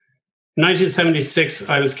In 1976,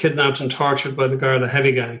 I was kidnapped and tortured by the Garda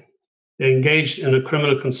Heavy Gang. They engaged in a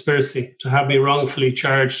criminal conspiracy to have me wrongfully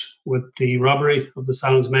charged with the robbery of the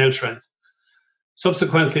Sallins mail train.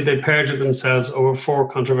 Subsequently, they perjured themselves over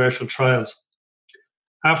 4 controversial trials.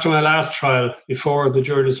 After my last trial, before the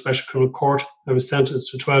jury of Special Criminal Court, I was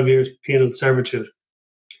sentenced to 12 years penal servitude.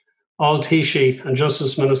 All Taoiseach and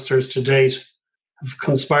Justice Ministers to date have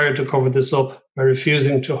conspired to cover this up by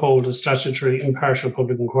refusing to hold a statutory impartial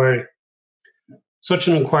public inquiry. Such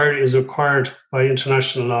an inquiry is required by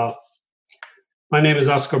international law. My name is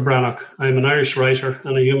Oscar Brannock. I am an Irish writer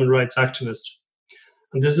and a human rights activist.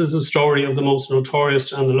 And this is the story of the most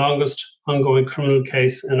notorious and the longest ongoing criminal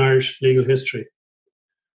case in Irish legal history.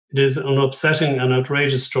 It is an upsetting and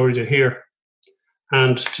outrageous story to hear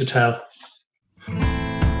and to tell.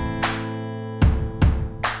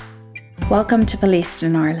 Welcome to Policed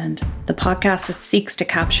in Ireland, the podcast that seeks to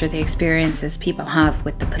capture the experiences people have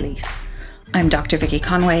with the police. I'm Dr. Vicky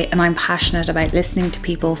Conway, and I'm passionate about listening to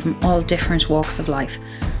people from all different walks of life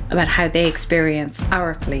about how they experience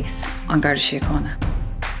our police on Garda Síochána.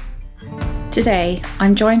 Today,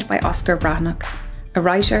 I'm joined by Oscar Brannock, a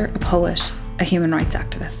writer, a poet, a human rights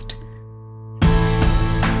activist.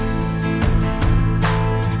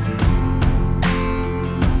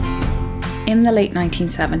 In the late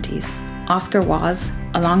 1970s, Oscar was,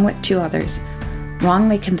 along with 2 others,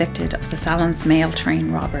 wrongly convicted of the Sallins mail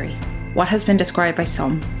train robbery, what has been described by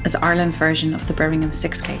some as Ireland's version of the Birmingham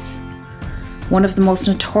 6 case. One of the most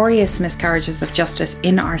notorious miscarriages of justice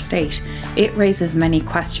in our state, it raises many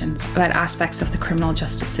questions about aspects of the criminal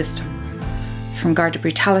justice system, from Garda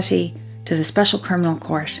brutality to the Special Criminal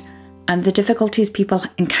Court, and the difficulties people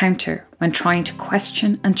encounter when trying to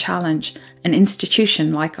question and challenge an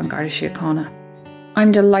institution like on Garda Síochána.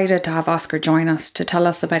 I'm delighted to have Oscar join us to tell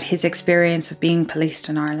us about his experience of being policed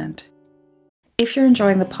in Ireland. If you're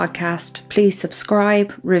enjoying the podcast, please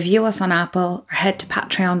subscribe, review us on Apple, or head to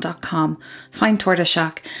patreon.com, find Tortoise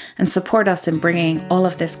Shack, and support us in bringing all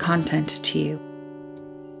of this content to you.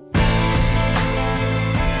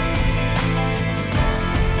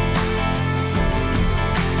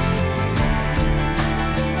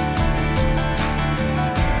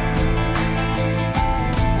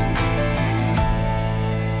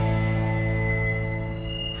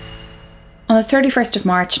 On the 31st of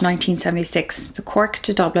March 1976, the Cork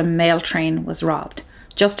to Dublin mail train was robbed,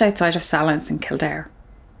 just outside of Sallins in Kildare.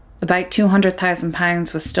 About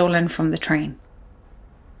 £200,000 was stolen from the train.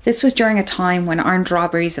 This was during a time when armed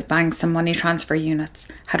robberies of banks and money transfer units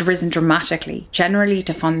had risen dramatically, generally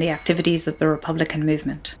to fund the activities of the Republican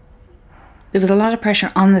movement. There was a lot of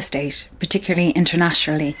pressure on the state, particularly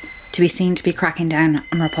internationally, to be seen to be cracking down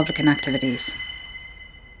on Republican activities.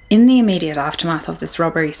 In the immediate aftermath of this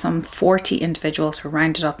robbery, some 40 individuals were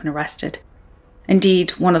rounded up and arrested.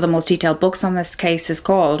 Indeed, one of the most detailed books on this case is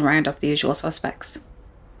called Round Up the Usual Suspects.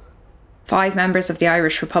 5 members of the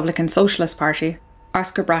Irish Republican Socialist Party,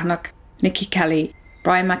 Oscar Brannock, Nicky Kelly,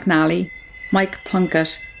 Brian McNally, Mike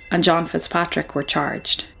Plunkett and John Fitzpatrick were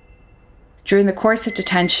charged. During the course of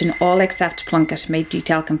detention, all except Plunkett made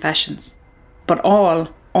detailed confessions, but all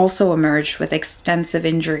also emerged with extensive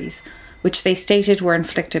injuries, which they stated were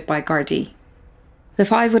inflicted by Gardaí. The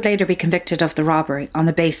 5 would later be convicted of the robbery on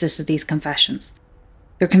the basis of these confessions.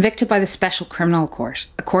 They're convicted by the Special Criminal Court,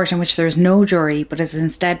 a court in which there is no jury but is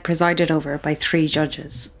instead presided over by 3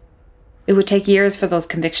 judges. It would take years for those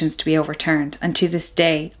convictions to be overturned, and to this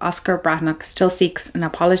day, Oscar Brannock still seeks an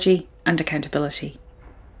apology and accountability.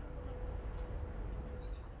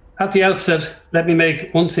 At the outset, let me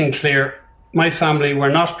make one thing clear. My family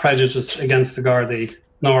were not prejudiced against the Gardaí,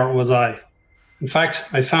 nor was I. In fact,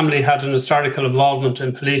 my family had an historical involvement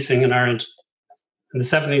in policing in Ireland. In the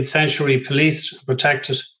 17th century, policed and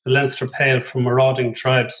protected the Leinster Pale from marauding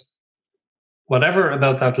tribes. Whatever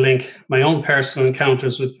about that link, my own personal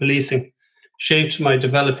encounters with policing shaped my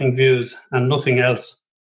developing views and nothing else.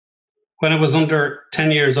 When I was under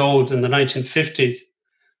 10 years old in the 1950s,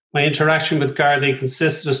 my interaction with Gardaí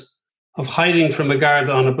consisted of hiding from a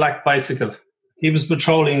Garda on a black bicycle. He was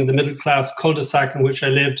patrolling the middle-class cul-de-sac in which I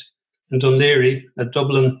lived in Dunleary, a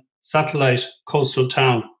Dublin satellite coastal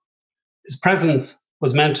town. His presence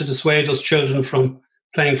was meant to dissuade us children from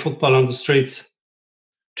playing football on the streets.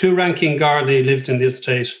 2 ranking Gardaí lived in the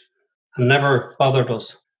estate and never bothered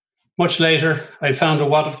us. Much later, I found a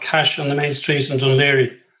wad of cash on the main street in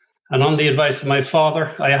Dunleary, and on the advice of my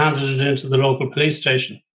father, I handed it into the local police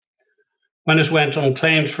station. When it went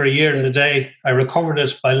unclaimed for a year and a day, I recovered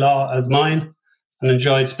it by law as mine and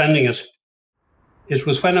enjoyed spending it. It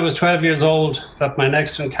was when I was 12 years old that my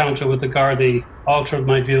next encounter with the Gardaí altered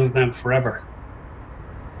my view of them forever.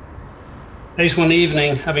 Late one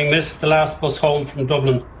evening, having missed the last bus home from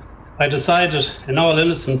Dublin, I decided, in all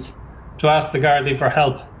innocence, to ask the Gardaí for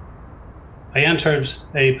help. I entered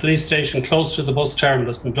a police station close to the bus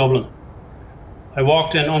terminus in Dublin. I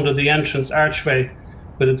walked in under the entrance archway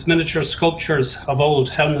with its miniature sculptures of old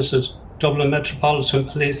helmeted Dublin Metropolitan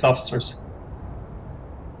Police officers.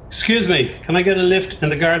 "Excuse me, can I get a lift in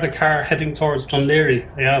the Garda car heading towards Dunleary?"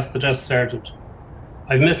 I asked the desk sergeant.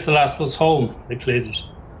 "I've missed the last bus home," I pleaded.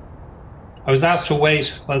 I was asked to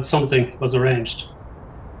wait while something was arranged.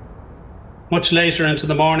 Much later into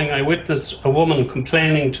the morning, I witnessed a woman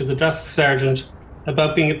complaining to the desk sergeant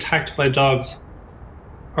about being attacked by dogs.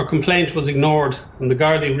 Her complaint was ignored and the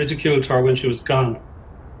Gardaí ridiculed her when she was gone.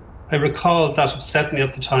 I recall that upset me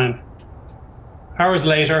at the time. Hours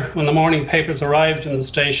later, when the morning papers arrived in the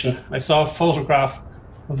station, I saw a photograph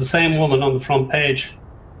of the same woman on the front page.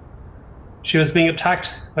 She was being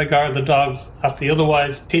attacked by Garda dogs at the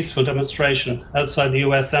otherwise peaceful demonstration outside the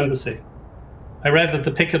US Embassy. I read that the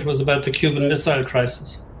picket was about the Cuban Missile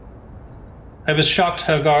Crisis. I was shocked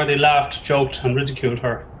how Gardaí laughed, joked and ridiculed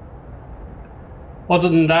her. Other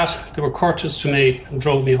than that, they were courteous to me and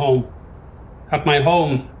drove me home. At my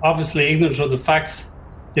home, obviously ignorant of the facts,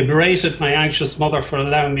 they berated my anxious mother for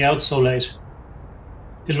allowing me out so late.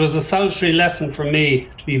 It was a salutary lesson for me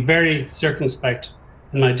to be very circumspect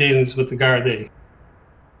in my dealings with the Gardaí.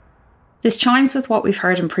 This chimes with what we've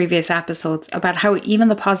heard in previous episodes about how even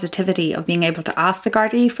the positivity of being able to ask the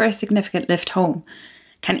Gardaí for a significant lift home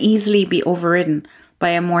can easily be overridden by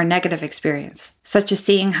a more negative experience, such as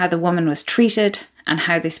seeing how the woman was treated and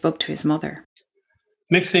how they spoke to his mother.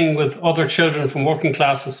 Mixing with other children from working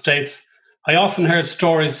class estates, I often heard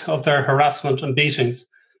stories of their harassment and beatings,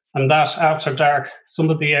 and that after dark,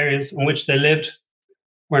 some of the areas in which they lived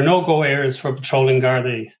were no-go areas for patrolling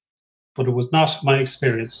Gardaí, but it was not my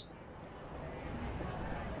experience.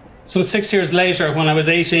 Some 6 years later, when I was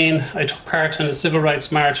 18, I took part in a civil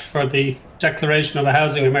rights march for the declaration of a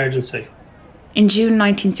housing emergency. In June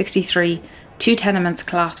 1963, 2 tenements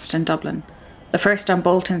collapsed in Dublin. The first on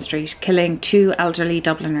Bolton Street, killing 2 elderly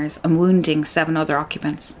Dubliners and wounding 7 other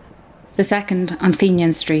occupants. The second on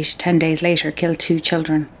Fenian Street 10 days later killed 2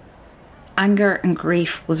 children. Anger and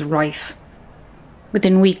grief was rife.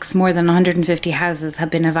 Within weeks, more than 150 houses had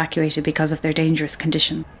been evacuated because of their dangerous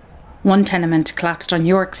condition. One tenement collapsed on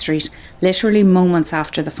York Street, literally moments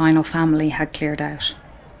after the final family had cleared out.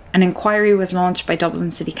 An inquiry was launched by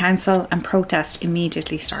Dublin City Council and protest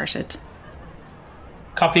immediately started.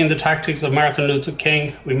 Copying the tactics of Martin Luther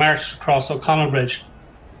King, we marched across O'Connell Bridge,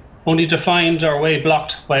 only to find our way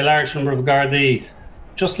blocked by a large number of Gardaí,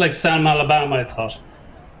 just like Selma, Alabama, I thought.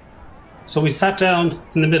 So we sat down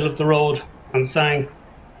in the middle of the road and sang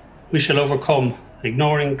 "We Shall Overcome,"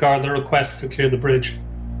 ignoring Garda requests to clear the bridge.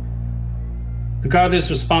 The Garda's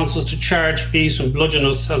response was to charge, beat and bludgeon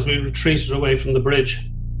us as we retreated away from the bridge.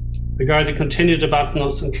 The Garda continued to batten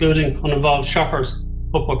us, including uninvolved shoppers,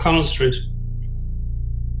 up O'Connell Street.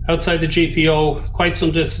 Outside the GPO, quite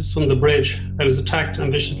some distance from the bridge, I was attacked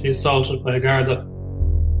and viciously assaulted by a Garda.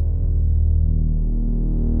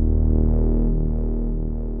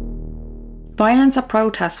 Violence at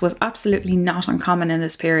protests was absolutely not uncommon in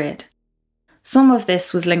this period. Some of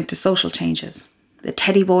this was linked to social changes. The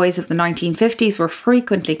teddy boys of the 1950s were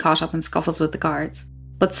frequently caught up in scuffles with the guards,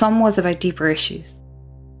 but some was about deeper issues.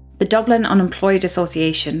 The Dublin Unemployed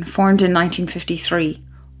Association, formed in 1953,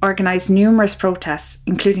 organised numerous protests,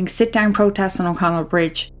 including sit-down protests on O'Connell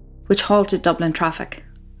Bridge, which halted Dublin traffic.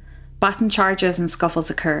 Baton charges and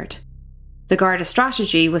scuffles occurred. The Garda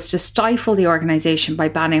strategy was to stifle the organisation by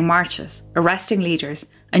banning marches, arresting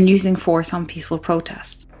leaders, and using force on peaceful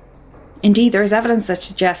protest. Indeed, there is evidence that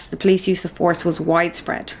suggests the police use of force was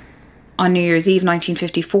widespread. On New Year's Eve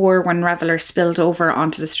 1954, when revellers spilled over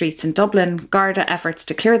onto the streets in Dublin, Garda efforts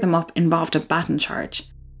to clear them up involved a baton charge.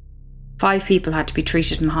 5 people had to be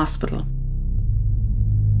treated in hospital.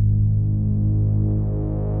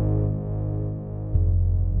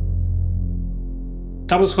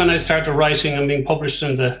 That was when I started writing and being published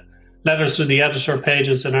in the letters to the editor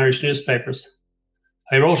pages in Irish newspapers.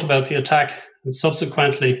 I wrote about the attack and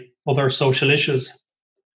subsequently other social issues.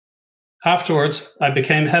 Afterwards, I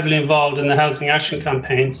became heavily involved in the housing action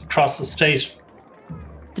campaigns across the state.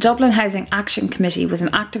 The Dublin Housing Action Committee was an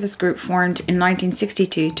activist group formed in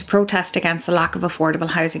 1962 to protest against the lack of affordable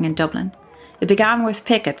housing in Dublin. It began with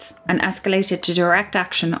pickets and escalated to direct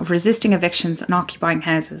action of resisting evictions and occupying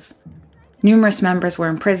houses. Numerous members were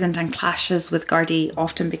imprisoned and clashes with Gardaí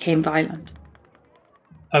often became violent.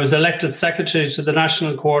 I was elected secretary to the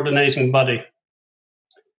national coordinating body.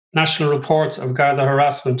 National reports of Garda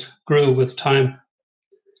harassment grew with time.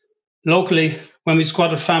 Locally, When we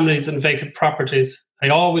squatted families in vacant properties, I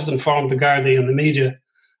always informed the Gardaí and the media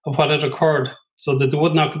of what had occurred so that they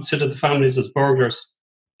would not consider the families as burglars.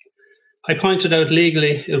 I pointed out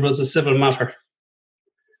legally it was a civil matter.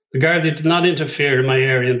 The Gardaí did not interfere in my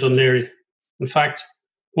area in Dún Laoghaire. In fact,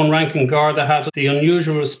 one ranking Garda had the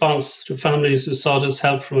unusual response to families who sought his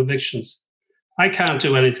help from evictions. I can't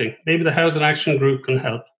do anything. Maybe the Housing Action Group can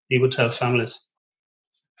help, he would tell families.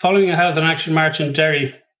 Following a Housing Action march in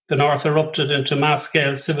Derry, the North erupted into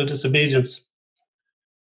mass-scale civil disobedience.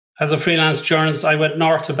 As a freelance journalist, I went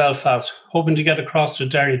north to Belfast, hoping to get across to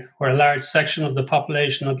Derry, where a large section of the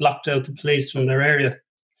population had locked out the police from their area.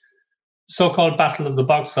 The so-called Battle of the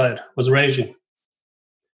Bogside was raging.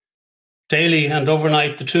 Daily and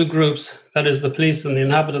overnight, the two groups, that is, the police and the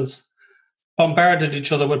inhabitants, bombarded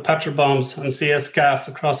each other with petrol bombs and CS gas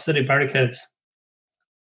across city barricades.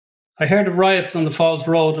 I heard of riots on the Falls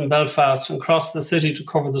Road in Belfast and crossed the city to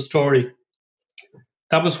cover the story.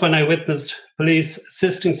 That was when I witnessed police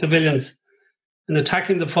assisting civilians in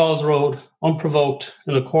attacking the Falls Road unprovoked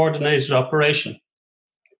in a coordinated operation.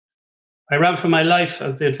 I ran for my life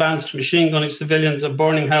as they advanced, machine gunning civilians and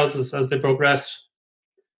burning houses as they progressed.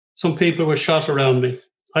 Some people were shot around me.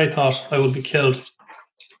 I thought I would be killed.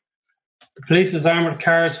 The police's armoured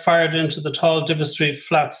cars fired into the tall Divis Street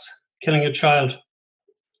flats, killing a child.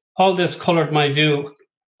 All this coloured my view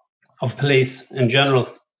of police in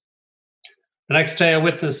general. The next day I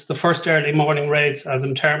witnessed the first early morning raids as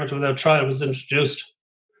interment without trial was introduced.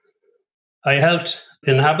 I helped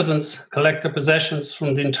the inhabitants collect their possessions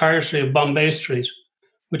from the entirety of Bombay Street,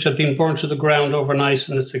 which had been burnt to the ground overnight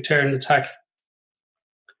in a sectarian attack.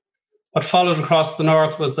 What followed across the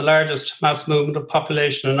north was the largest mass movement of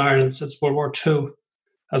population in Ireland since World War II,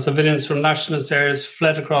 as civilians from nationalist areas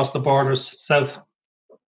fled across the borders south.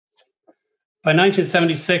 By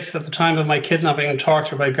 1976, at the time of my kidnapping and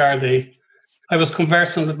torture by Gardaí, I was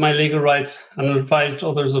conversant with my legal rights and advised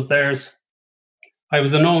others of theirs. I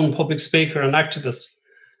was a known public speaker and activist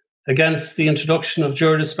against the introduction of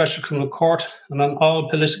jury special criminal court and on all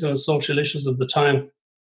political and social issues of the time.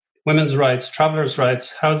 Women's rights, travellers'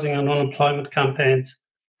 rights, housing and unemployment campaigns,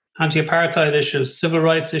 anti-apartheid issues, civil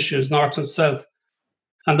rights issues, north and south,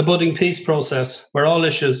 and the budding peace process were all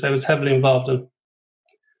issues I was heavily involved in.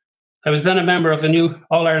 I was then a member of a new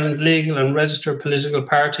All-Ireland legal and registered political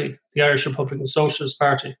party, the Irish Republican Socialist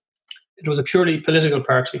Party. It was a purely political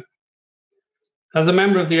party. As a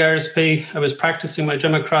member of the IRSP, I was practicing my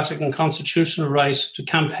democratic and constitutional right to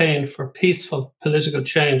campaign for peaceful political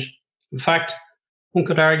change. In fact, one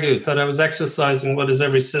could argue that I was exercising what is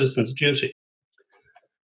every citizen's duty.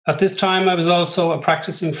 At this time, I was also a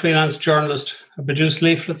practicing freelance journalist. I produced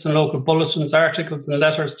leaflets and local bulletins, articles and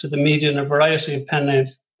letters to the media in a variety of pen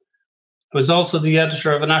names. I was also the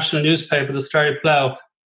editor of a national newspaper, the Starry Plough.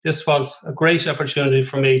 This was a great opportunity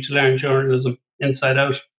for me to learn journalism inside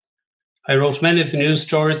out. I wrote many of the news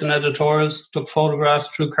stories and editorials, took photographs,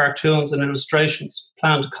 drew cartoons and illustrations,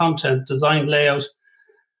 planned content, designed layout,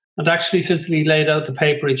 and actually physically laid out the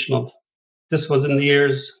paper each month. This was in the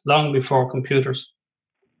years long before computers.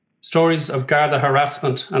 Stories of Garda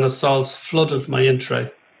harassment and assaults flooded my in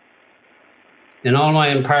tray. In all my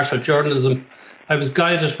impartial journalism, I was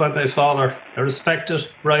guided by my father, a respected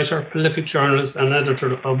writer, prolific journalist, and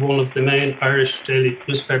editor of one of the main Irish daily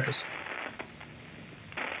newspapers.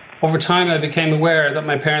 Over time, I became aware that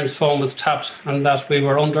my parents' phone was tapped and that we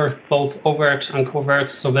were under both overt and covert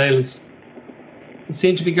surveillance. It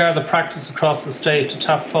seemed to be Garda practice across the state to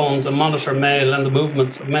tap phones and monitor mail and the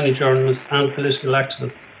movements of many journalists and political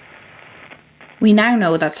activists. We now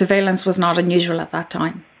know that surveillance was not unusual at that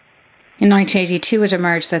time. In 1982, it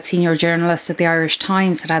emerged that senior journalists at the Irish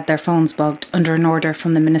Times had their phones bugged under an order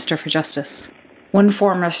from the Minister for Justice. One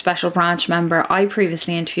former special branch member I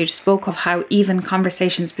previously interviewed spoke of how even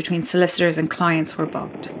conversations between solicitors and clients were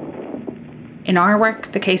bugged. In our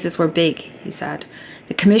work, the cases were big, he said.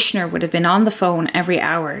 The commissioner would have been on the phone every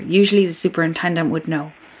hour. Usually the superintendent would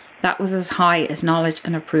know. That was as high as knowledge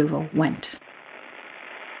and approval went.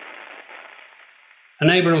 A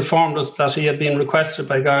neighbour informed us that he had been requested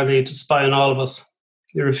by Gardaí to spy on all of us.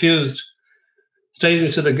 He refused,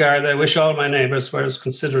 stating to the Garda, "I wish all my neighbours were as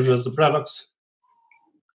considerate as the Braddocks."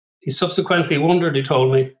 He subsequently wondered, he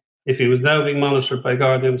told me, if he was now being monitored by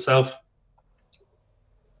Garda himself.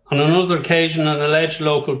 On another occasion, an alleged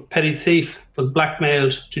local petty thief was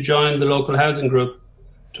blackmailed to join the local housing group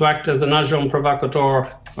to act as an agent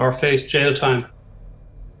provocateur or face jail time.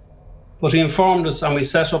 But he informed us and we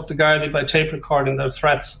set up the Gardaí by tape recording their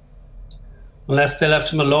threats. Unless they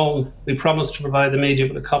left him alone, we promised to provide the media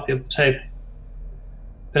with a copy of the tape.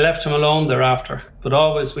 They left him alone thereafter, but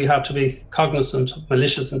always we had to be cognizant of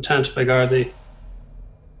malicious intent by Gardaí.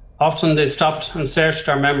 Often they stopped and searched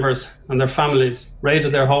our members and their families,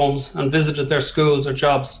 raided their homes and visited their schools or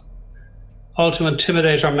jobs, all to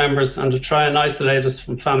intimidate our members and to try and isolate us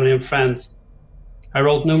from family and friends. I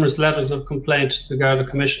wrote numerous letters of complaint to Garda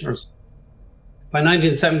commissioners. By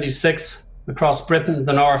 1976, across Britain,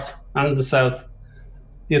 the North and the South,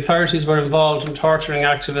 the authorities were involved in torturing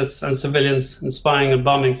activists and civilians and spying and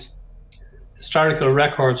bombings. Historical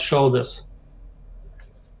records show this.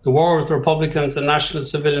 The war with Republicans and nationalist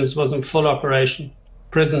civilians was in full operation.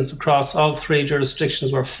 Prisons across all three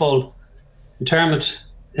jurisdictions were full. Internment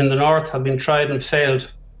in the North had been tried and failed.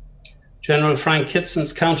 General Frank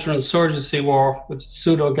Kitson's counterinsurgency war with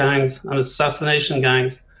pseudo gangs and assassination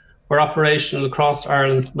gangs were operational across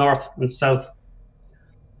Ireland, North and South.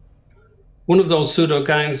 One of those pseudo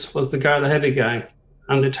gangs was the Garda Heavy Gang,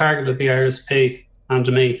 and they targeted the IRSP and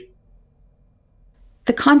me.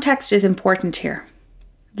 The context is important here.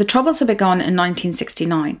 The Troubles had begun in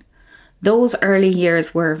 1969. Those early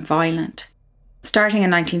years were violent. Starting in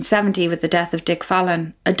 1970 with the death of Dick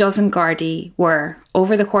Fallon, a dozen Gardaí were,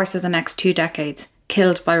 over the course of the next 2 decades,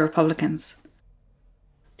 killed by Republicans.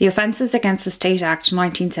 The Offences Against the State Act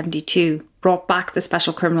 1972 brought back the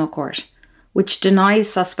Special Criminal Court, which denies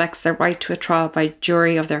suspects their right to a trial by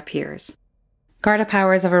jury of their peers. Garda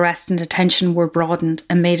powers of arrest and detention were broadened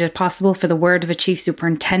and made it possible for the word of a chief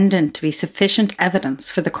superintendent to be sufficient evidence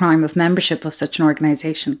for the crime of membership of such an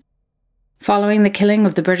organisation. Following the killing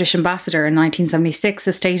of the British ambassador in 1976,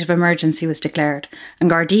 a state of emergency was declared, and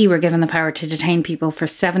Gardaí were given the power to detain people for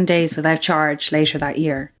 7 days without charge later that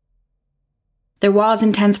year. There was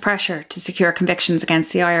intense pressure to secure convictions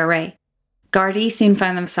against the IRA. Gardaí soon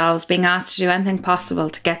found themselves being asked to do anything possible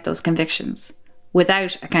to get those convictions,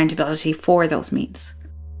 without accountability for those means.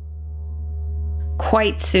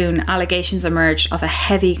 Quite soon, allegations emerged of a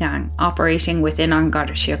heavy gang operating within An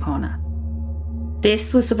Garda Síochána.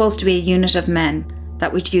 This was supposed to be a unit of men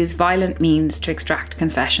that would use violent means to extract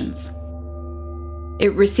confessions.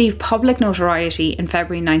 It received public notoriety in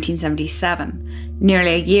February 1977,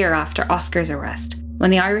 nearly a year after Oscar's arrest,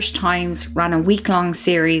 when the Irish Times ran a week-long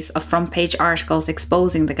series of front-page articles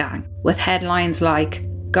exposing the gang, with headlines like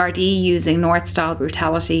Gardaí using North-style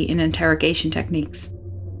brutality in interrogation techniques.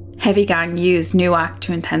 Heavy gang used new act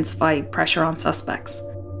to intensify pressure on suspects.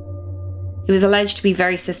 It was alleged to be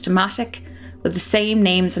very systematic, with the same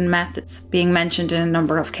names and methods being mentioned in a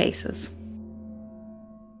number of cases.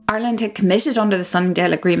 Ireland had committed under the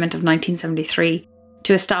Sunningdale Agreement of 1973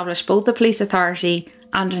 to establish both a police authority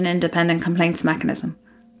and an independent complaints mechanism,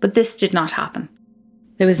 but this did not happen.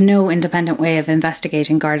 There was no independent way of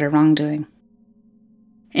investigating Garda wrongdoing.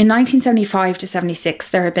 In 1975 to 76,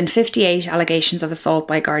 there had been 58 allegations of assault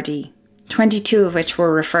by Gardaí, 22 of which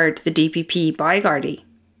were referred to the DPP by Gardaí,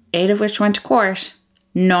 8 of which went to court,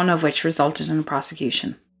 none of which resulted in a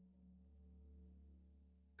prosecution.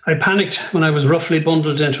 I panicked when I was roughly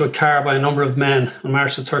bundled into a car by a number of men on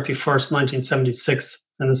March 31st, 1976,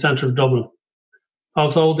 in the centre of Dublin.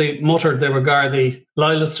 Although they muttered they were Gardaí,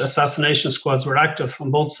 loyalist assassination squads were active on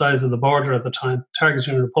both sides of the border at the time,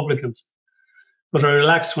 targeting Republicans. But I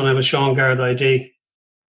relaxed when I was shown Garda ID.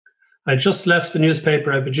 I had just left the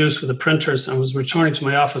newspaper I produced with the printers and was returning to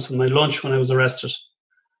my office with my lunch when I was arrested.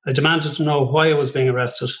 I demanded to know why I was being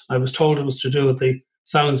arrested. I was told it was to do with the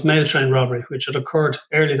Sallins mail train robbery, which had occurred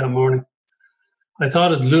early that morning. I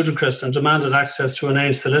thought it ludicrous and demanded access to a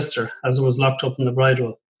named solicitor, as it was locked up in the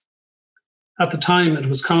bridewell. At the time, it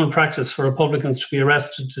was common practice for Republicans to be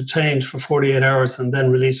arrested, detained for 48 hours and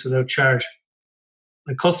then released without charge.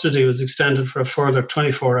 My custody was extended for a further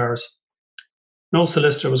 24 hours. No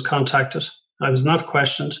solicitor was contacted. I was not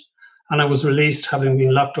questioned, and I was released having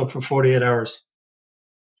been locked up for 48 hours.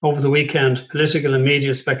 Over the weekend, political and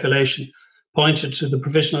media speculation pointed to the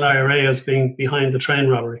Provisional IRA as being behind the train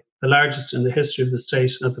robbery, the largest in the history of the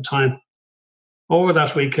state at the time. Over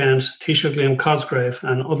that weekend, Taoiseach Liam Cosgrave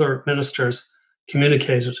and other ministers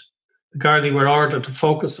communicated. The Gardaí were ordered to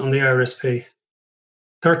focus on the IRSP.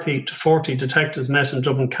 30 to 40 detectives met in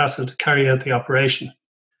Dublin Castle to carry out the operation.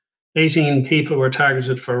 18 people were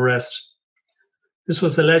targeted for arrest. This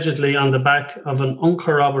was allegedly on the back of an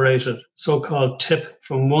uncorroborated so-called tip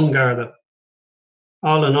from one Garda.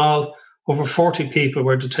 All in all, over 40 people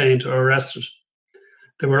were detained or arrested.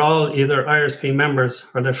 They were all either IRSP members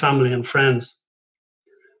or their family and friends.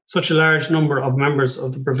 Such a large number of members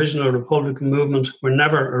of the Provisional Republican movement were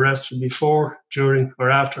never arrested before, during,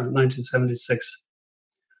 or after 1976.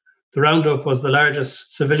 The roundup was the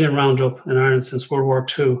largest civilian roundup in Ireland since World War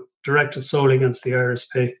II, directed solely against the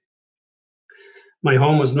IRSP. My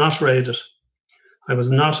home was not raided. I was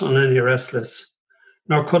not on any arrest list,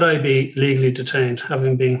 nor could I be legally detained,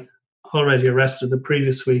 having been already arrested the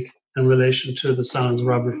previous week in relation to the Sallins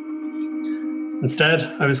robbery. Instead,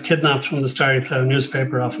 I was kidnapped from the Starry Plough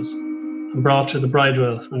newspaper office and brought to the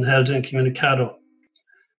Bridewell and held incommunicado.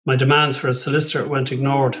 My demands for a solicitor went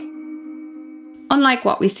ignored. Unlike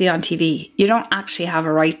what we see on TV, you don't actually have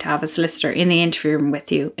a right to have a solicitor in the interview room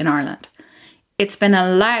with you in Ireland. It's been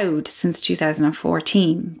allowed since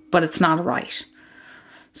 2014, but it's not a right.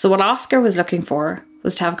 So what Oscar was looking for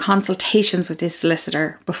was to have consultations with his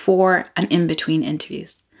solicitor before and in between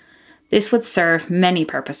interviews. This would serve many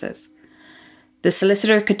purposes. The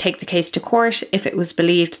solicitor could take the case to court if it was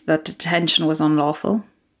believed that the detention was unlawful.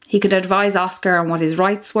 He could advise Oscar on what his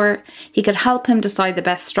rights were. He could help him decide the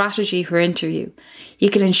best strategy for interview. He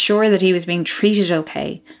could ensure that he was being treated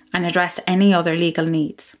okay and address any other legal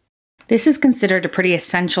needs. This is considered a pretty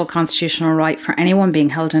essential constitutional right for anyone being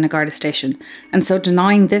held in a Garda station, and so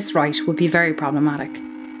denying this right would be very problematic.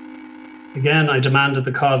 Again, I demanded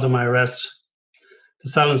the cause of my arrest. The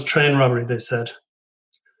Sallins train robbery, they said.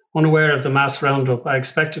 Unaware of the mass roundup, I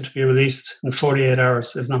expected to be released in 48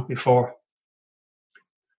 hours, if not before.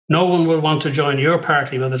 No one will want to join your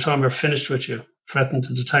party by the time we're finished with you, threatened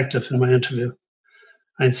the detective in my interview.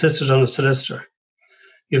 I insisted on a solicitor.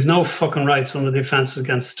 You have no fucking rights under the Offences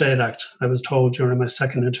Against State Act, I was told during my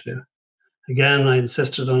second interview. Again, I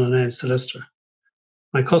insisted on a named solicitor.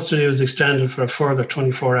 My custody was extended for a further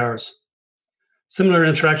 24 hours. Similar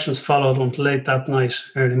interactions followed until late that night,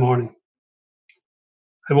 early morning.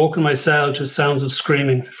 I woke in my cell to sounds of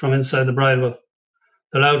screaming from inside the Bridewell.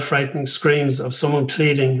 The loud, frightening screams of someone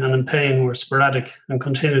pleading and in pain were sporadic and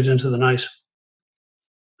continued into the night.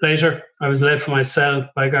 Later, I was led from my cell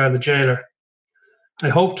by Garda jailer. I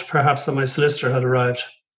hoped perhaps that my solicitor had arrived,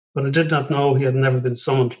 but I did not know he had never been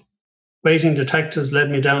summoned. Waiting detectives led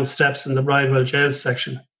me down steps in the Bridewell jail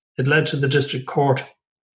section. It led to the district court.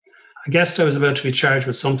 I guessed I was about to be charged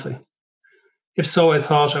with something. If so, I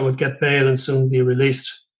thought I would get bail and soon be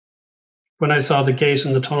released. When I saw the gate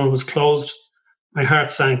in the tunnel was closed, my heart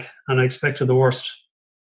sank and I expected the worst.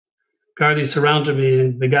 Gardaí surrounded me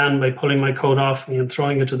and began by pulling my coat off me and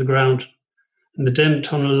throwing it to the ground. In the dim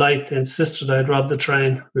tunnel light, they insisted I had robbed the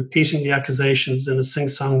train, repeating the accusations in a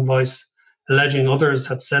sing-song voice, alleging others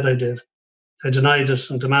had said I did. I denied it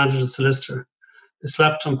and demanded a solicitor. They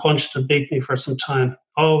slapped and punched and beat me for some time,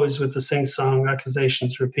 always with the sing-song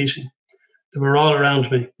accusations repeating. They were all around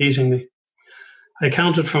me, beating me. I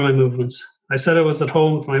accounted for my movements. I said I was at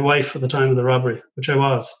home with my wife at the time of the robbery, which I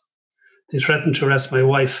was. They threatened to arrest my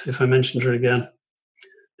wife if I mentioned her again.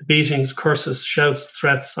 The beatings, curses, shouts,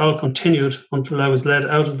 threats all continued until I was led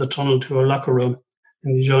out of the tunnel to a locker room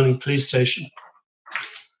in the adjoining police station.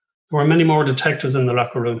 There were many more detectives in the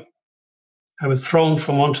locker room. I was thrown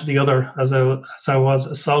from one to the other as I was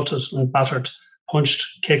assaulted and battered, punched,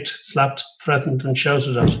 kicked, slapped, threatened and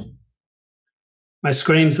shouted at. My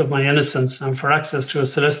screams of my innocence and for access to a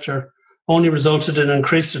solicitor only resulted in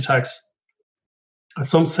increased attacks. At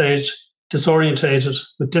some stage, disorientated,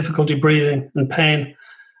 with difficulty breathing and pain,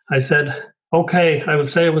 I said, "Okay, I will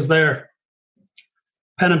say I was there."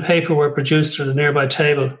 Pen and paper were produced at a nearby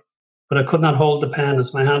table, but I could not hold the pen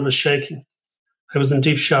as my hand was shaking. I was in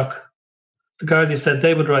deep shock. The Gardaí said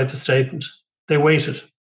they would write the statement. They waited.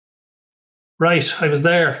 "Right, I was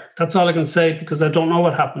there. That's all I can say because I don't know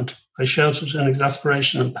what happened," I shouted in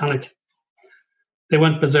exasperation and panic. They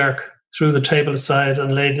went berserk, threw the table aside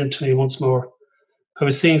and laid into me once more. I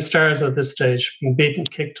was seeing stars at this stage, being beaten,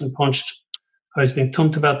 kicked and punched. I was being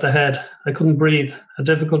thumped about the head. I couldn't breathe, had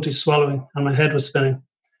difficulty swallowing, and my head was spinning.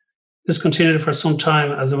 This continued for some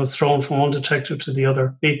time as I was thrown from one detective to the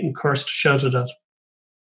other, beaten, cursed, shouted at.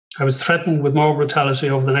 I was threatened with more brutality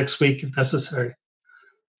over the next week if necessary,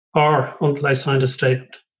 or until I signed a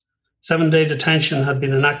statement. 7-day detention had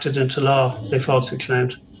been enacted into law, they falsely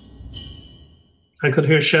claimed. I could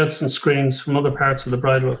hear shouts and screams from other parts of the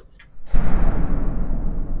Bridewell.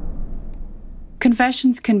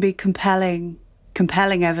 Confessions can be compelling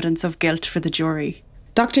evidence of guilt for the jury.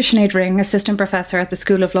 Dr. Sinead Ring, Assistant Professor at the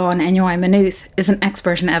School of Law in NUI Maynooth, is an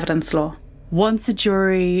expert in evidence law. Once a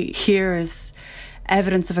jury hears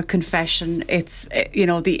evidence of a confession, it's,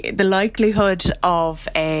 the likelihood of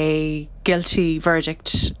a guilty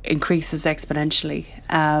verdict increases exponentially.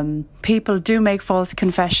 People do make false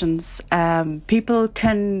confessions. People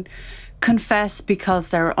can confess because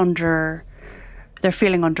they're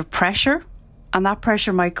feeling under pressure, and that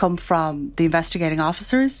pressure might come from the investigating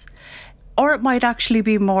officers, or it might actually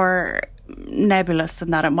be more nebulous in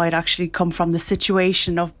that it might actually come from the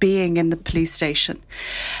situation of being in the police station.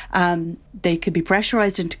 They could be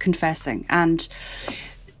pressurised into confessing, and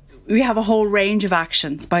we have a whole range of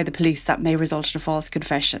actions by the police that may result in a false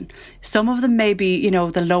confession. Some of them may be,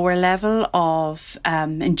 the lower level of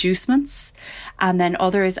inducements, and then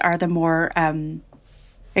others are the more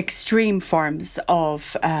extreme forms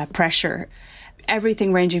of pressure.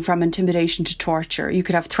 Everything ranging from intimidation to torture. You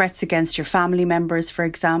could have threats against your family members, for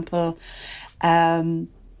example.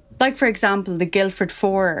 Like, for example, the Guildford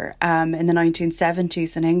Four in the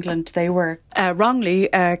 1970s in England, they were wrongly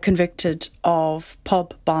convicted of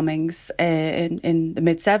pub bombings in the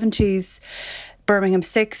mid-70s. Birmingham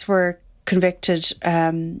Six were convicted,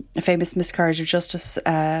 a famous miscarriage of justice,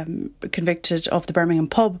 convicted of the Birmingham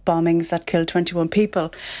pub bombings that killed 21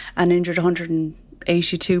 people and injured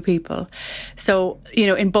 182 people. So,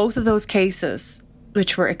 in both of those cases,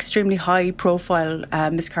 which were extremely high-profile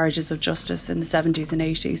miscarriages of justice in the 70s and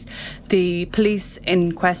 80s, the police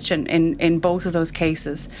in question, in both of those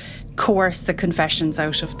cases, coerced the confessions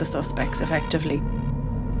out of the suspects, effectively.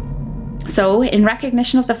 So, in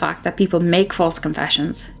recognition of the fact that people make false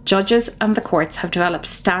confessions, judges and the courts have developed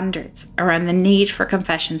standards around the need for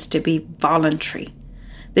confessions to be voluntary.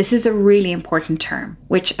 This is a really important term,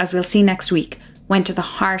 which, as we'll see next week, went to the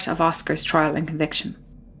heart of Oscar's trial and conviction.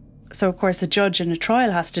 So, of course, a judge in a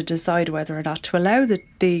trial has to decide whether or not to allow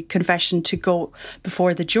the confession to go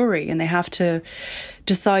before the jury, and they have to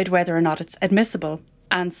decide whether or not it's admissible.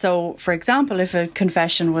 And so, for example, if a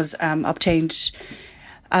confession was obtained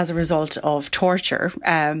as a result of torture,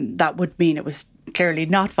 that would mean it was clearly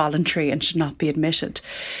not voluntary and should not be admitted.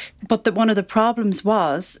 But one of the problems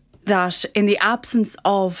was that in the absence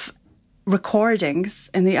of recordings,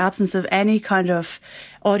 in the absence of any kind of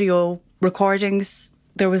audio recordings,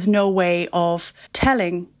 there was no way of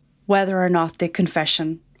telling whether or not the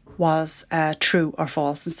confession was true or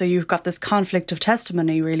false. And so you've got this conflict of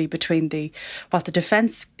testimony really between what the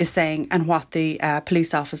defence is saying and what the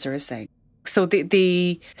police officer is saying. So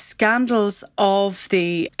the scandals of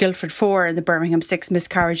the Guildford Four and the Birmingham Six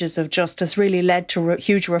miscarriages of justice really led to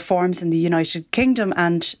huge reforms in the United Kingdom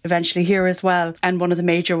and eventually here as well. And one of the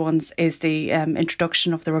major ones is the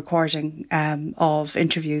introduction of the recording of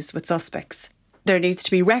interviews with suspects. There needs to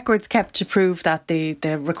be records kept to prove that the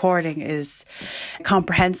recording is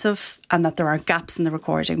comprehensive and that there are gaps in the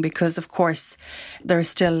recording, because, of course, there's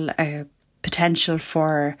still a potential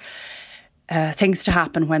for things to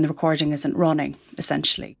happen when the recording isn't running,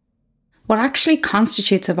 essentially. What actually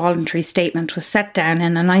constitutes a voluntary statement was set down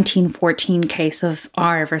in a 1914 case of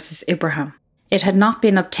R versus Ibrahim. It had not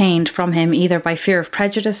been obtained from him either by fear of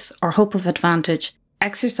prejudice or hope of advantage,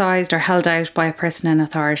 exercised or held out by a person in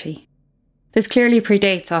authority. This clearly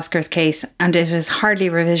predates Oscar's case, and it is hardly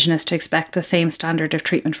revisionist to expect the same standard of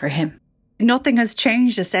treatment for him. Nothing has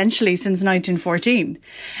changed essentially since 1914.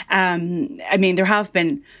 There have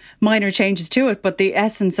been minor changes to it, but the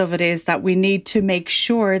essence of it is that we need to make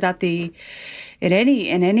sure that in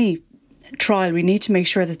any trial, we need to make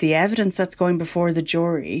sure that the evidence that's going before the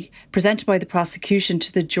jury, presented by the prosecution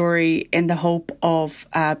to the jury in the hope of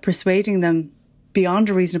persuading them beyond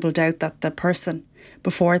a reasonable doubt that the person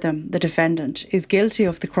before them, the defendant, is guilty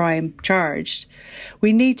of the crime charged,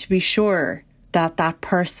 we need to be sure that that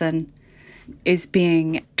person is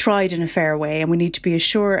being tried in a fair way, and we need to be as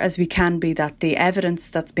sure as we can be that the evidence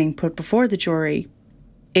that's being put before the jury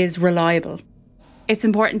is reliable. It's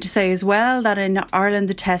important to say as well that in Ireland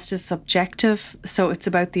the test is subjective, so it's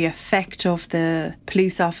about the effect of the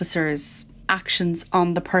police officer's actions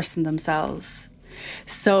on the person themselves.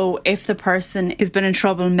 So if the person has been in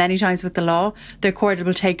trouble many times with the law, the court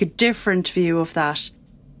will take a different view of that.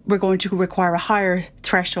 We're going to require a higher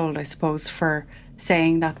threshold, I suppose, for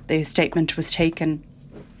saying that the statement was taken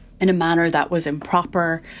in a manner that was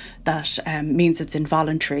improper, that means it's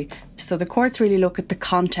involuntary. So the courts really look at the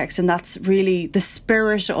context, and that's really the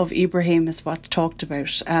spirit of Ibrahim is what's talked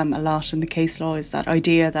about a lot in the case law, is that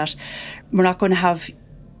idea that we're not going to have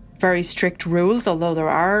very strict rules, although there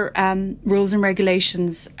are rules and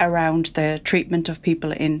regulations around the treatment of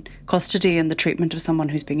people in custody and the treatment of someone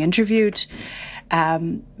who's being interviewed.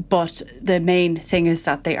 But the main thing is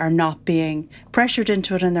that they are not being pressured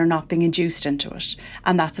into it and they're not being induced into it.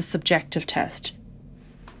 And that's a subjective test.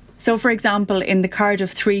 So, for example, in the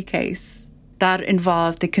Cardiff 3 case, that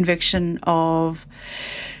involved the conviction of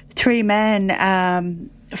 3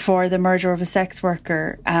 men for the murder of a sex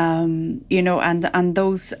worker, and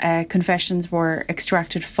those confessions were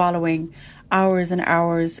extracted following hours and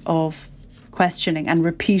hours of questioning and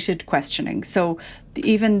repeated questioning. So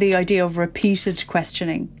even the idea of repeated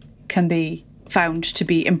questioning can be found to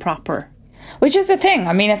be improper. Which is the thing.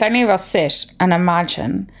 I mean, if any of us sit and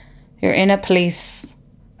imagine you're in a police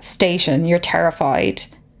station, you're terrified,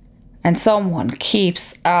 and someone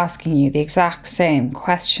keeps asking you the exact same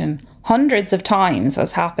question hundreds of times,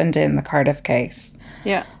 as happened in the Cardiff case.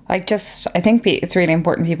 Yeah. I think it's really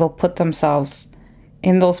important people put themselves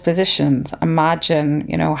in those positions. Imagine,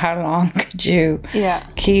 how long could you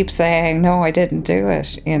keep saying, no, I didn't do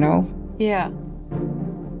it, Yeah.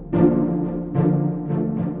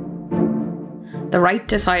 The right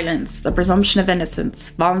to silence, the presumption of innocence,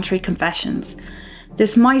 voluntary confessions.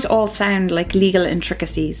 This might all sound like legal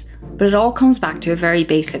intricacies, but it all comes back to a very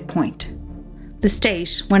basic point. The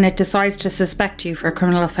state, when it decides to suspect you for a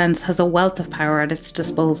criminal offence, has a wealth of power at its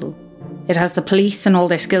disposal. It has the police and all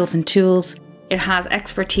their skills and tools. It has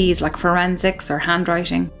expertise like forensics or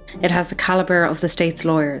handwriting. It has the calibre of the state's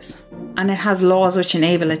lawyers. And it has laws which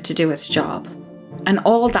enable it to do its job. And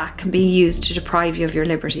all that can be used to deprive you of your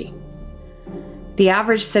liberty. The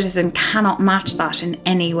average citizen cannot match that in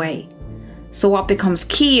any way. So what becomes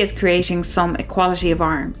key is creating some equality of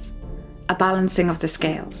arms, a balancing of the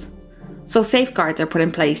scales. So safeguards are put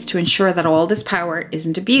in place to ensure that all this power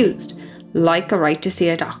isn't abused, like a right to see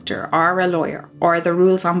a doctor or a lawyer, or the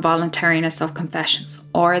rules on voluntariness of confessions,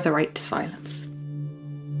 or the right to silence.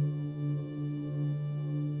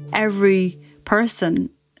 Every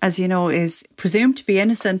person, as you know, is presumed to be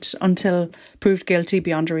innocent until proved guilty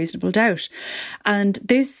beyond a reasonable doubt. And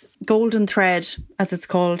this golden thread, as it's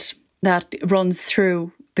called, that runs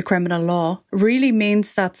through the criminal law really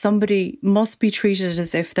means that somebody must be treated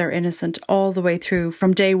as if they're innocent all the way through,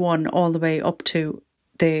 from day one all the way up to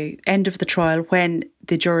the end of the trial, when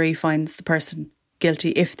the jury finds the person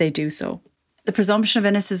guilty, if they do so. The presumption of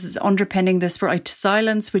innocence is underpinning this right to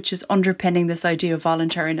silence, which is underpinning this idea of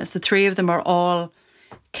voluntariness. The three of them are all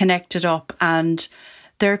connected up, and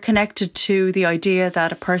they're connected to the idea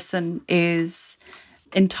that a person is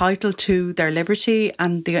entitled to their liberty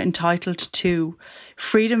and they're entitled to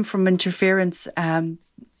freedom from interference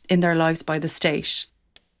in their lives by the state.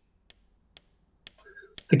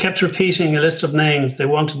 They kept repeating a list of names they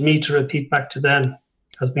wanted me to repeat back to them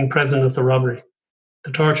as being present at the robbery.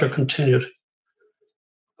 The torture continued.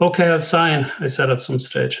 Okay, I'll sign, I said at some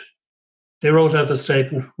stage. They wrote out a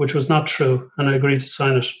statement, which was not true, and I agreed to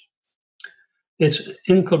sign it. It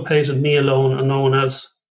inculpated me alone and no one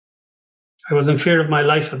else. I was in fear of my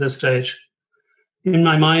life at this stage. In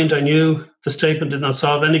my mind, I knew the statement did not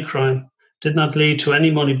solve any crime, did not lead to any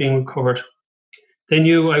money being recovered. They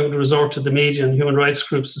knew I would resort to the media and human rights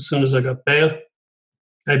groups as soon as I got bail.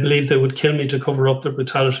 I believed they would kill me to cover up their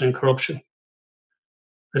brutality and corruption.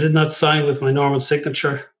 I did not sign with my normal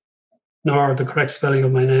signature, nor the correct spelling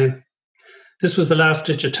of my name. This was the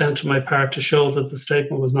last-ditch attempt on my part to show that the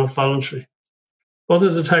statement was not voluntary. Other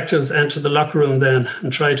detectives entered the locker room then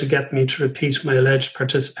and tried to get me to repeat my alleged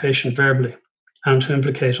participation verbally and to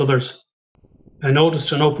implicate others. I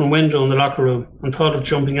noticed an open window in the locker room and thought of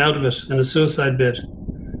jumping out of it in a suicide bid,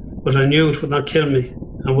 but I knew it would not kill me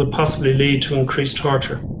and would possibly lead to increased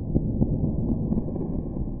torture.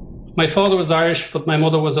 My father was Irish, but my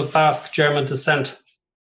mother was of Basque German descent.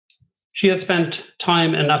 She had spent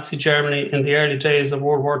time in Nazi Germany in the early days of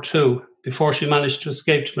World War II before she managed to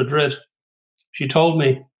escape to Madrid. She told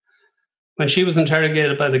me, when she was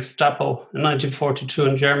interrogated by the Gestapo in 1942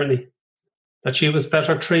 in Germany, that she was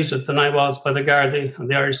better treated than I was by the Gardaí and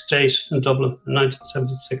the Irish State in Dublin in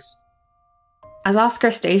 1976. As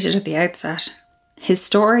Oscar stated at the outset, his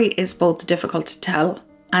story is both difficult to tell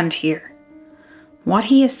and hear. What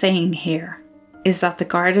he is saying here is that the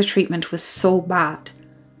Garda treatment was so bad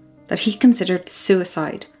that he considered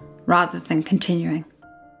suicide rather than continuing.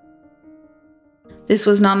 This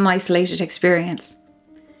was not an isolated experience.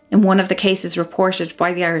 In one of the cases reported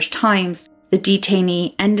by the Irish Times, the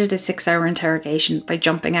detainee ended a 6-hour interrogation by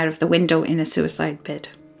jumping out of the window in a suicide bid.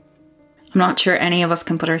 I'm not sure any of us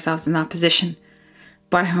can put ourselves in that position,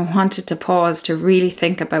 but I wanted to pause to really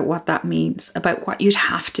think about what that means, about what you'd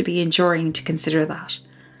have to be enduring to consider that.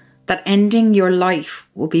 That ending your life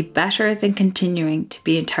will be better than continuing to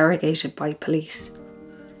be interrogated by police.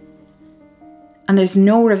 And there's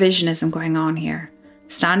no revisionism going on here.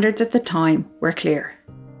 Standards at the time were clear.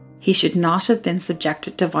 He should not have been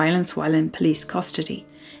subjected to violence while in police custody.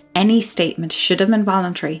 Any statement should have been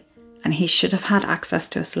voluntary, and he should have had access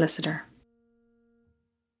to a solicitor.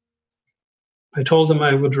 I told them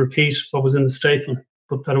I would repeat what was in the statement,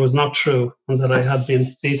 but that it was not true and that I had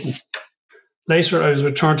been beaten. Later, I was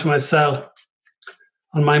returned to my cell.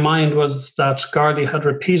 On my mind was that Gardaí had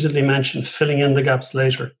repeatedly mentioned filling in the gaps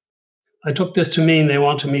later. I took this to mean they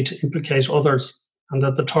wanted me to implicate others and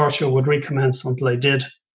that the torture would recommence until I did.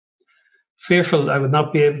 Fearful I would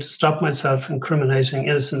not be able to stop myself incriminating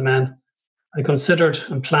innocent men, I considered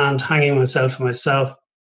and planned hanging myself in my cell.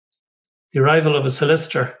 The arrival of a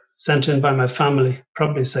solicitor sent in by my family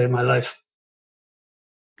probably saved my life.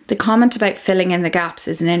 The comment about filling in the gaps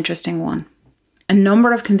is an interesting one. A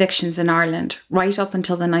number of convictions in Ireland, right up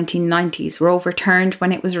until the 1990s, were overturned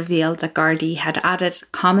when it was revealed that Gardaí had added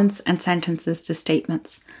comments and sentences to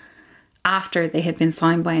statements after they had been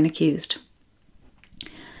signed by an accused.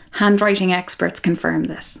 Handwriting experts confirm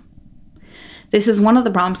this. This is one of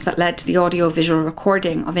the prompts that led to the audio-visual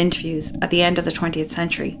recording of interviews at the end of the 20th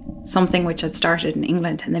century, something which had started in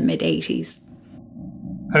England in the mid-80s.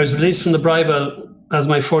 I was released from the bridewell as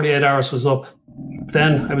my 48 hours was up.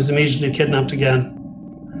 Then I was immediately kidnapped again.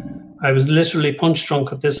 I was literally punch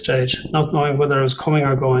drunk at this stage, not knowing whether I was coming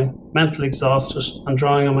or going, mentally exhausted and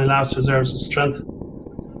drawing on my last reserves of strength.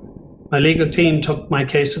 My legal team took my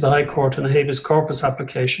case to the High Court on a habeas corpus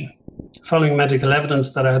application. Following medical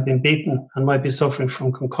evidence that I had been beaten and might be suffering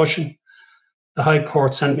from concussion, the High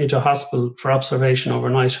Court sent me to hospital for observation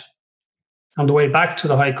overnight. On the way back to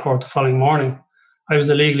the High Court the following morning, I was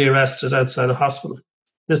illegally arrested outside the hospital,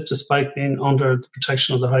 this despite being under the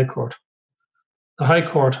protection of the High Court. The High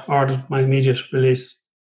Court ordered my immediate release,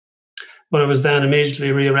 but I was then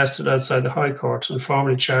immediately rearrested outside the High Court and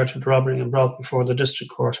formally charged with robbery and brought before the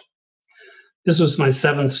District Court. This was my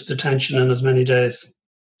 7th detention in as many days.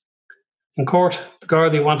 In court, the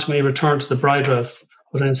Gardaí wanted me returned to the bridewell,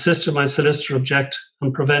 but I insisted my solicitor object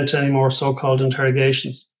and prevent any more so-called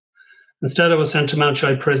interrogations. Instead, I was sent to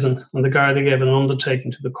Mountjoy Prison, and the Gardaí gave an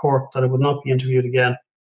undertaking to the court that I would not be interviewed again.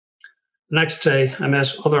 The next day, I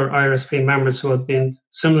met other IRSP members who had been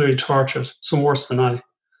similarly tortured, some worse than I.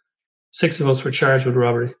 6 of us were charged with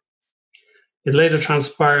robbery. It later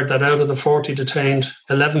transpired that out of the 40 detained,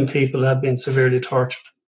 11 people had been severely tortured.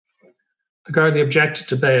 The Gardaí objected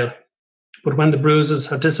to bail, but when the bruises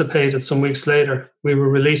had dissipated some weeks later, we were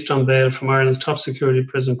released on bail from Ireland's top security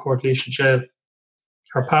prison, Portlaoise Jail.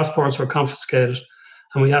 Our passports were confiscated,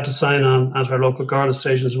 and we had to sign on at our local Garda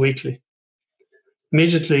stations weekly.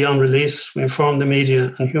 Immediately on release, we informed the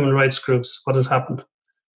media and human rights groups what had happened.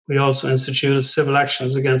 We also instituted civil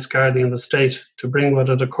actions against Gardaí and the state to bring what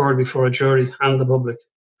had occurred before a jury and the public.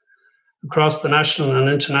 Across the national and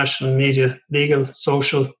international media, legal,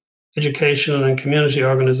 social, educational and community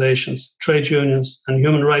organisations, trade unions and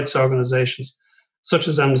human rights organisations, such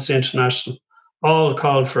as Amnesty International, all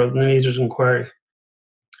called for an immediate inquiry.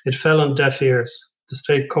 It fell on deaf ears. The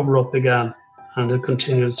state cover-up began, and it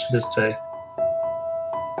continues to this day.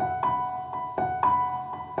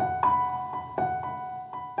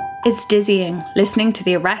 It's dizzying, listening to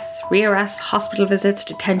the arrests, rearrests, hospital visits,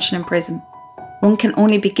 detention in prison. One can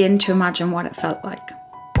only begin to imagine what it felt like.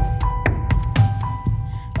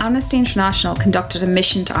 Amnesty International conducted a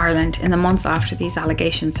mission to Ireland in the months after these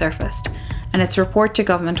allegations surfaced, and its report to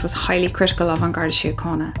government was highly critical of An Garda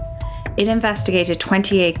Síochána. It investigated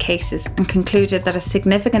 28 cases and concluded that a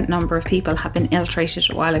significant number of people had been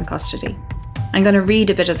ill-treated while in custody. I'm going to read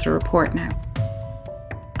a bit of the report now.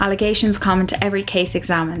 Allegations common to every case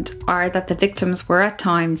examined are that the victims were at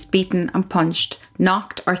times beaten and punched,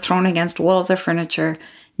 knocked or thrown against walls or furniture,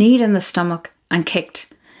 kneed in the stomach and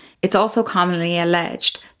kicked. It's also commonly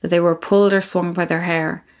alleged that they were pulled or swung by their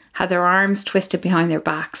hair, had their arms twisted behind their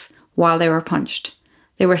backs while they were punched.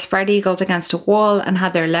 They were spread-eagled against a wall and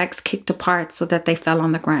had their legs kicked apart so that they fell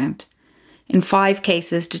on the ground. In 5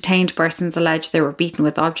 cases, detained persons alleged they were beaten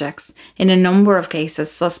with objects. In a number of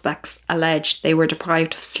cases, suspects alleged they were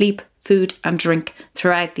deprived of sleep, food and drink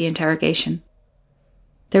throughout the interrogation.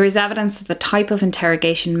 There is evidence that the type of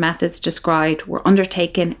interrogation methods described were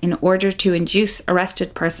undertaken in order to induce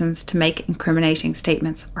arrested persons to make incriminating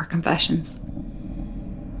statements or confessions.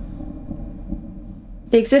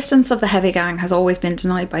 The existence of the heavy gang has always been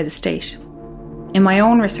denied by the state. In my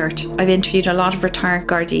own research, I've interviewed a lot of retired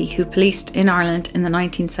Gardaí who policed in Ireland in the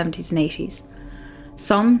 1970s and 80s.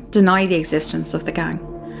 Some deny the existence of the gang.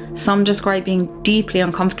 Some describe being deeply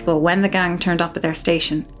uncomfortable when the gang turned up at their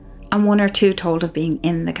station, and 1 or 2 told of being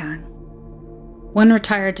in the gang. One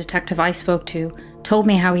retired detective I spoke to told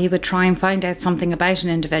me how he would try and find out something about an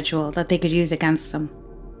individual that they could use against them.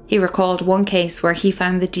 He recalled one case where he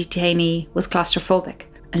found the detainee was claustrophobic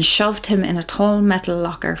and shoved him in a tall metal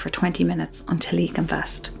locker for 20 minutes until he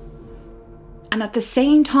confessed. And at the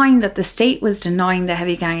same time that the state was denying the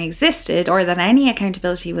heavy gang existed or that any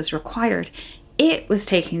accountability was required, it was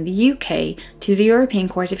taking the UK to the European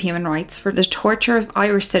Court of Human Rights for the torture of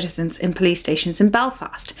Irish citizens in police stations in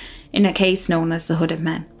Belfast, in a case known as the Hooded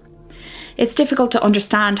Men. It's difficult to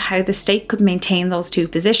understand how the state could maintain those 2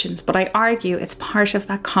 positions, but I argue it's part of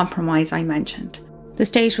that compromise I mentioned. The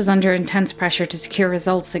state was under intense pressure to secure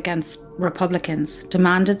results against Republicans,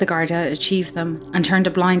 demanded the Garda achieve them, and turned a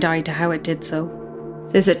blind eye to how it did so.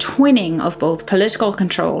 There's a twinning of both political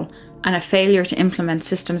control and a failure to implement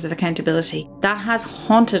systems of accountability that has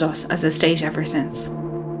haunted us as a state ever since.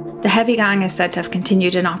 The heavy gang is said to have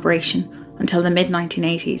continued in operation until the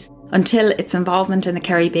mid-1980s, until its involvement in the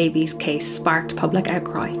Kerry babies case sparked public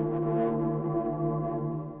outcry.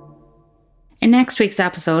 In next week's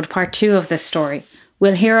episode, part 2 of this story,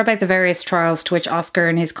 we'll hear about the various trials to which Oscar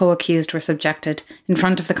and his co-accused were subjected in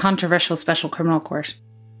front of the controversial Special Criminal Court.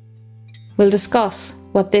 We'll discuss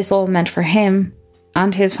what this all meant for him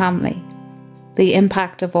and his family, the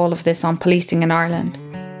impact of all of this on policing in Ireland,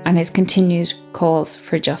 and his continued calls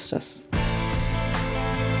for justice.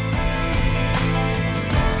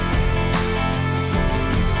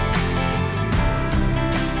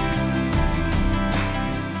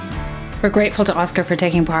 We're grateful to Oscar for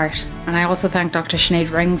taking part, and I also thank Dr.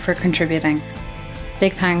 Sinead Ring for contributing.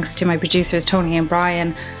 Big thanks to my producers Tony and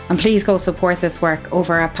Brian, and please go support this work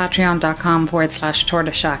over at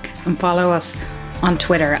patreon.com/tortoiseshack and follow us on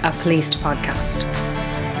Twitter at Policed Podcast.